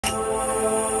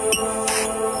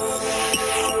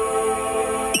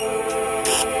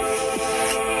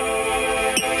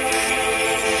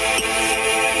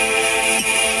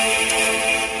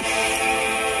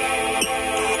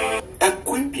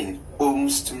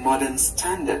modern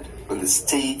standard with the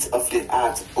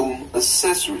state-of-the-art home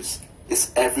accessories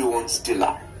is everyone's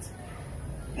delight.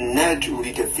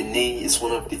 Redefini is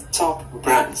one of the top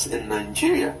brands in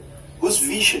Nigeria whose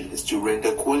vision is to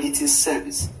render quality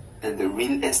service in the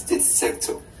real estate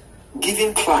sector,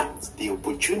 giving clients the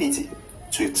opportunity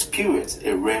to experience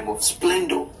a realm of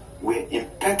splendor where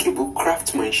impeccable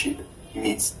craftsmanship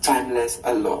meets timeless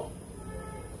allure.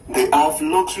 They have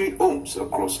luxury homes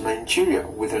across Nigeria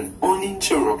with an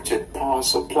uninterrupted power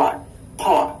supply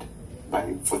powered by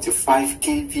a 45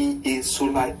 kVA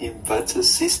solar inverter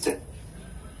system.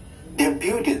 Their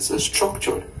buildings are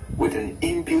structured with an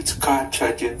inbuilt car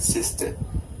charging system.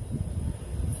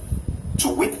 To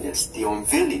witness the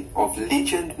unveiling of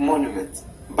Legend Monument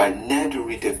by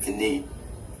Redefini,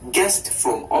 guests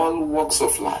from all walks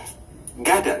of life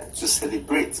gathered to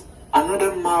celebrate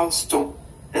another milestone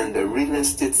in the real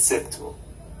estate sector.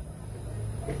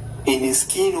 In his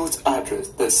keynote address,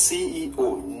 the CEO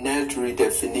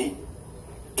Redefini,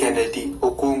 Kennedy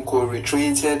Okonkwo,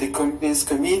 reiterated the company's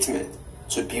commitment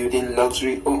to building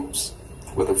luxury homes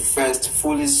with the first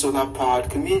fully solar-powered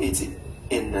community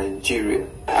in Nigeria.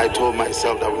 I told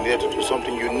myself that we needed to do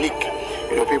something unique.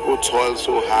 You know, people toil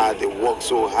so hard, they work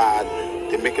so hard,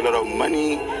 they make a lot of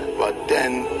money, but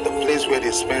then the place where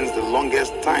they spend the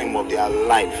longest time of their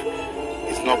life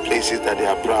is not places that they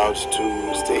are proud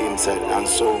to stay inside. And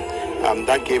so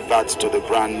that gave birth to the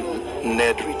brand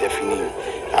Redefini.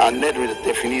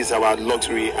 Redefini is our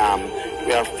luxury arm.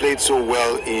 We have played so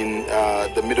well in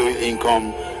the middle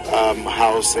income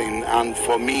housing, and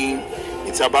for me,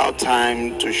 it's about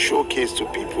time to showcase to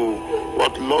people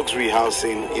what luxury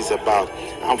housing is about.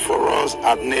 And for us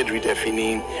at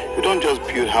Redefini, we don't just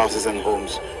build houses and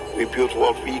homes. We build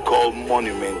what we call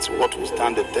monuments, what will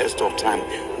stand the test of time,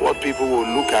 what people will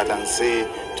look at and say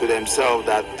to themselves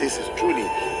that this is truly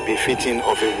befitting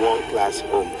of a world-class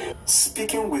home.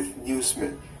 Speaking with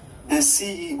newsmen, the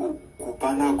CEO,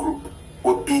 Cubana Group,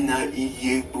 Obina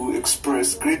Iyegbu,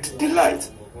 expressed great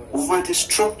delight over the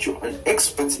structure and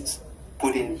expertise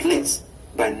put in place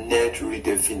by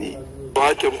Redefini.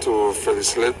 I came to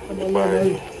felicitate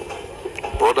my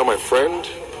brother, my friend,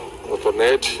 Dr.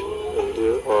 Ned,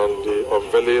 on the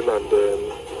unveiling and the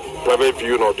private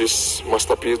viewing of this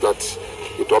masterpiece that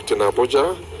he dropped in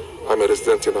Abuja. I'm a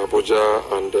resident in Abuja,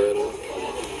 and then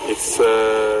it's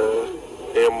a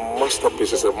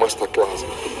masterpiece, it's a masterclass.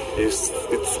 It's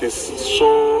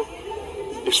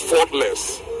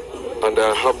faultless, and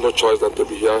I have no choice than to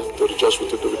be here to rejoice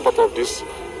with you, to be part of this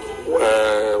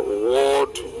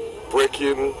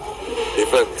world-breaking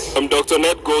event. Dr.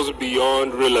 Ned goes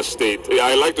beyond real estate.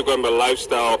 I like to call him a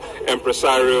lifestyle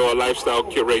impresario or lifestyle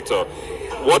curator.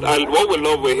 What we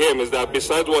love with him is that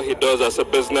besides what he does as a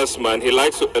businessman, he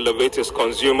likes to elevate his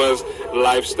consumers'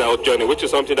 lifestyle journey, which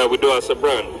is something that we do as a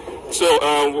brand. So,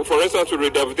 for instance, with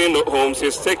Redefini Homes,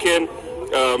 he's taking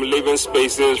living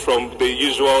spaces from the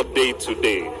usual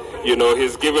day-to-day. You know,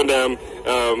 he's given them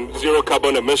zero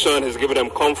carbon emission, he's given them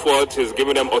comfort, he's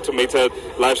given them automated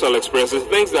lifestyle experiences,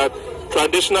 things that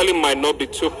traditionally might not be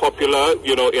too popular,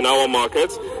 you know, in our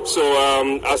markets. So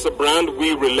as a brand,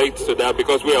 we relate to that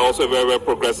because we are also a very, very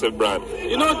progressive brand.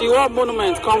 You know, the word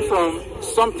monument comes from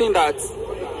something that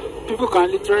people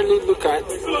can literally look at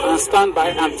and stand by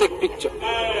and take picture.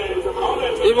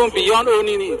 Even beyond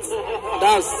owning it,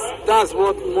 that's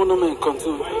what monument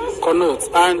connotes.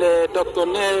 And Dr.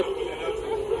 Ned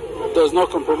does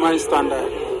not compromise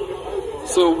standard.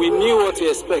 So we knew what to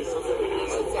expect,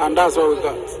 and that's what we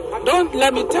got. Don't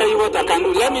let me tell you what I can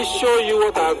do. Let me show you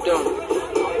what I've done.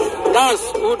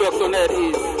 That's who Dr. Ned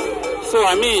is. So,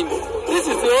 I mean, this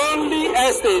is the only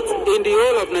estate in the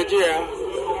whole of Nigeria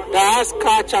that has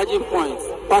car charging points,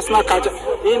 personal car charging.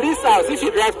 In this house, if you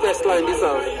drive Tesla in this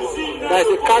house, there is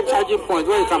a car charging point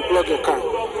where you can plug your car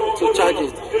to charge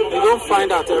it. You don't find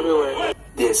that everywhere.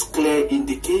 There's clear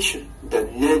indication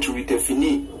that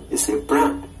Redefini is a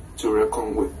brand to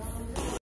reckon with.